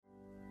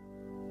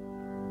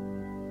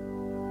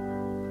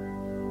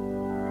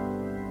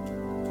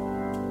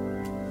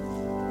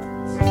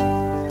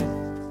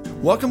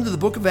Welcome to the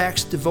Book of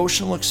Acts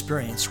devotional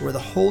experience where the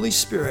Holy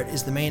Spirit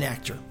is the main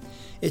actor.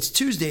 It's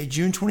Tuesday,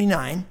 June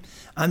 29.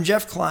 I'm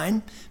Jeff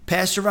Klein,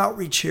 pastor of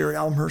outreach here at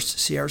Elmhurst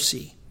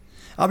CRC.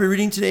 I'll be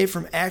reading today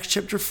from Acts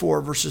chapter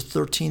 4, verses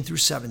 13 through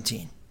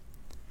 17.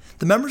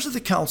 The members of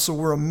the council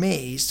were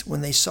amazed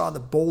when they saw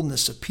the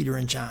boldness of Peter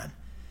and John,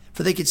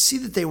 for they could see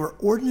that they were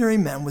ordinary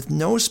men with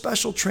no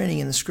special training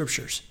in the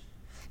scriptures.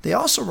 They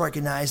also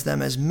recognized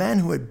them as men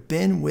who had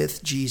been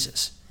with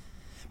Jesus.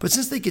 But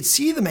since they could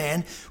see the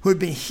man who had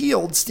been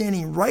healed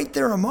standing right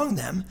there among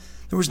them,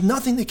 there was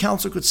nothing the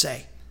council could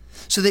say.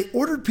 So they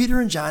ordered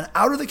Peter and John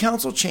out of the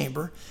council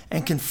chamber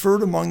and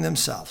conferred among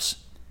themselves.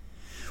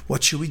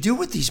 "What should we do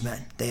with these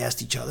men?" they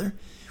asked each other.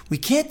 "We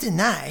can't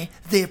deny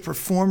that they have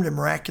performed a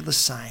miraculous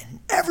sign.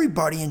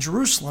 Everybody in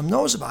Jerusalem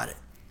knows about it.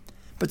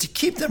 But to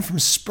keep them from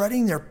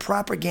spreading their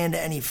propaganda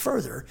any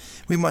further,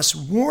 we must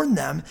warn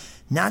them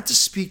not to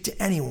speak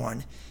to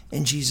anyone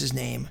in Jesus'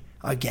 name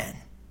again."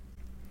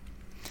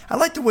 I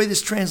like the way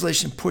this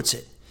translation puts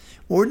it.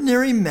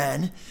 Ordinary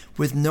men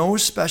with no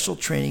special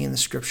training in the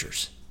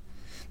scriptures.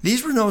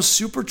 These were no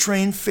super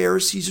trained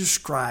Pharisees or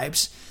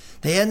scribes.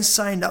 They hadn't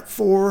signed up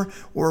for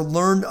or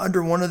learned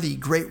under one of the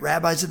great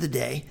rabbis of the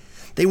day.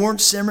 They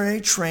weren't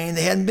seminary trained.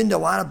 They hadn't been to a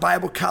lot of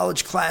Bible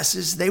college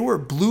classes. They were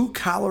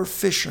blue-collar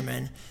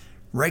fishermen,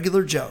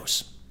 regular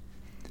Joes.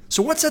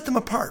 So what set them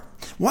apart?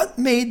 What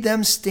made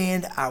them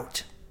stand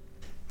out?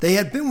 They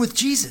had been with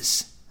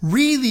Jesus.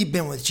 Really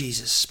been with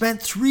Jesus,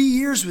 spent 3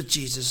 years with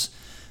Jesus,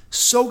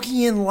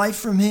 soaking in life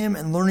from him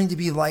and learning to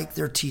be like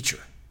their teacher.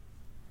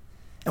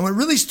 And what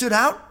really stood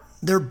out,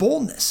 their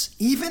boldness,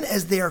 even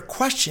as they are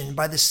questioned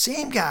by the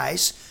same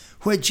guys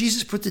who had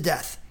Jesus put to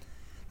death.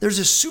 There's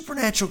a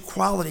supernatural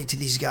quality to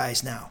these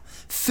guys now,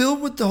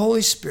 filled with the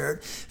Holy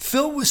Spirit,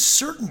 filled with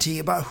certainty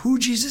about who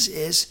Jesus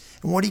is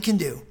and what he can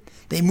do.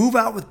 They move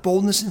out with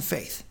boldness and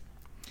faith.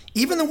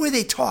 Even the way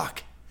they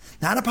talk,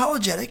 not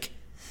apologetic,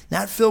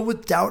 not filled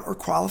with doubt or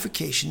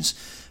qualifications,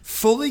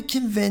 fully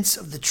convinced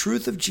of the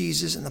truth of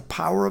Jesus and the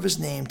power of his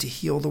name to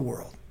heal the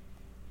world.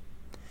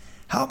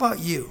 How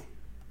about you?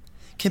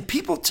 Can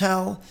people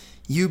tell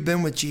you've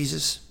been with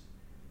Jesus?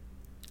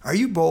 Are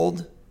you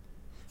bold,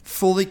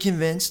 fully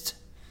convinced,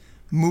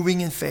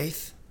 moving in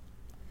faith?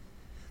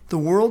 The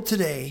world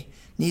today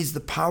needs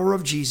the power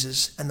of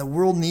Jesus, and the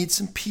world needs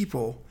some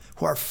people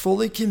who are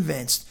fully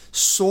convinced,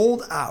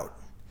 sold out,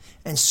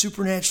 and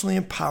supernaturally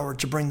empowered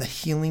to bring the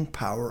healing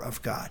power of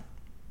God.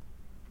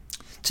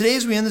 Today,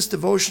 as we end this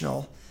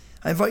devotional,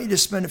 I invite you to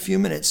spend a few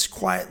minutes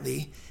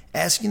quietly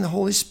asking the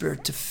Holy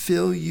Spirit to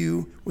fill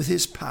you with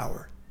his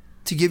power,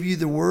 to give you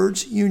the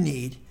words you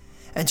need,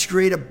 and to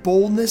create a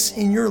boldness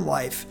in your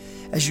life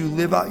as you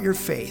live out your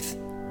faith,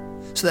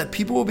 so that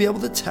people will be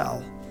able to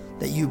tell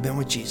that you've been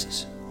with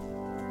Jesus.